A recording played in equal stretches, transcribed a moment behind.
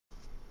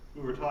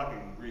We were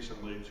talking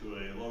recently to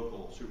a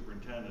local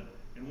superintendent,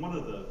 and one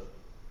of the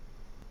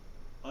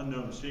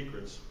unknown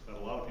secrets that a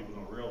lot of people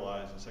don't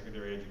realize in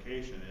secondary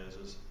education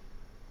is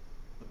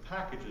the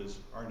packages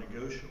are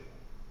negotiable.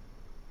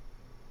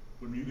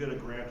 When you get a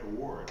grant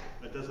award,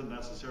 that doesn't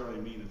necessarily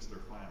mean it's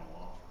their final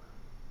offer.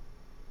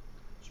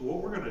 So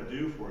what we're going to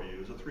do for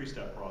you is a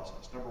three-step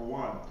process. Number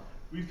one,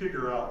 we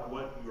figure out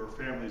what your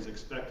family's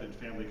expected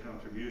family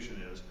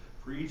contribution is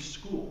for each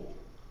school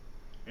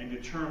and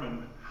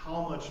determine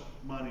how much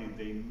money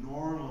they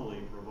normally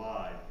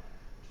provide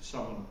to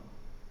someone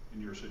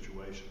in your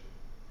situation.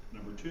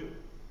 Number two,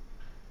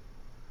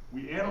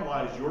 we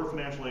analyze your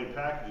financial aid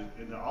packages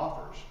into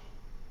offers,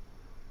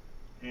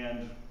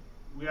 and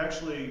we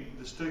actually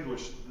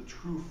distinguish the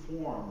true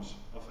forms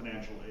of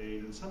financial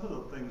aid, and some of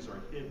the things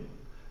are hidden.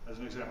 As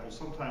an example,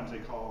 sometimes they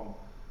call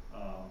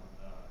them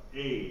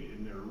aid,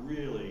 and they're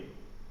really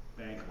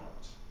bank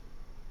loans.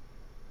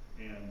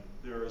 And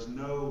there is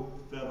no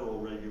federal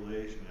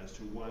regulation as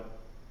to what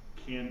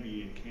can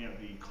be and can't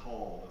be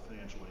called a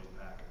financial aid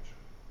package.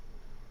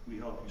 We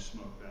help you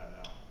smoke that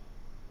out.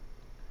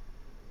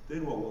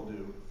 Then what we'll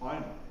do,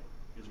 finally,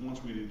 is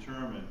once we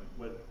determine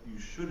what you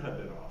should have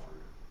been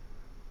offered,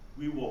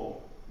 we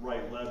will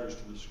write letters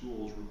to the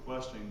schools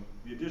requesting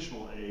the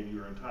additional aid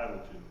you're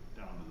entitled to,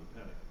 down to the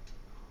penny.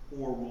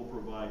 Or we'll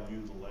provide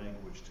you the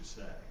language to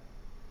say.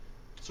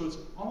 So it's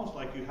almost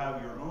like you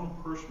have your own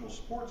personal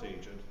sports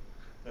agent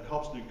that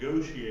helps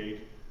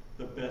negotiate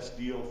the best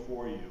deal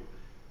for you.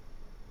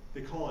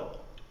 They call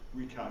it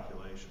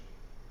recalculation,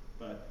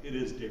 but it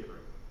is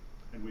dickering,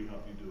 and we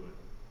help you do it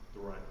the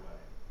right way.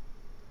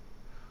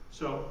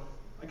 So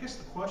I guess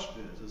the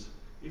question is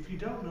if you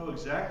don't know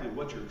exactly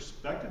what you're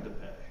expected to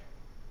pay,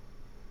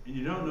 and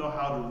you don't know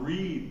how to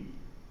read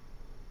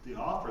the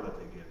offer that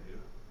they give you,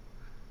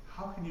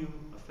 how can you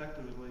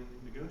effectively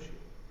negotiate?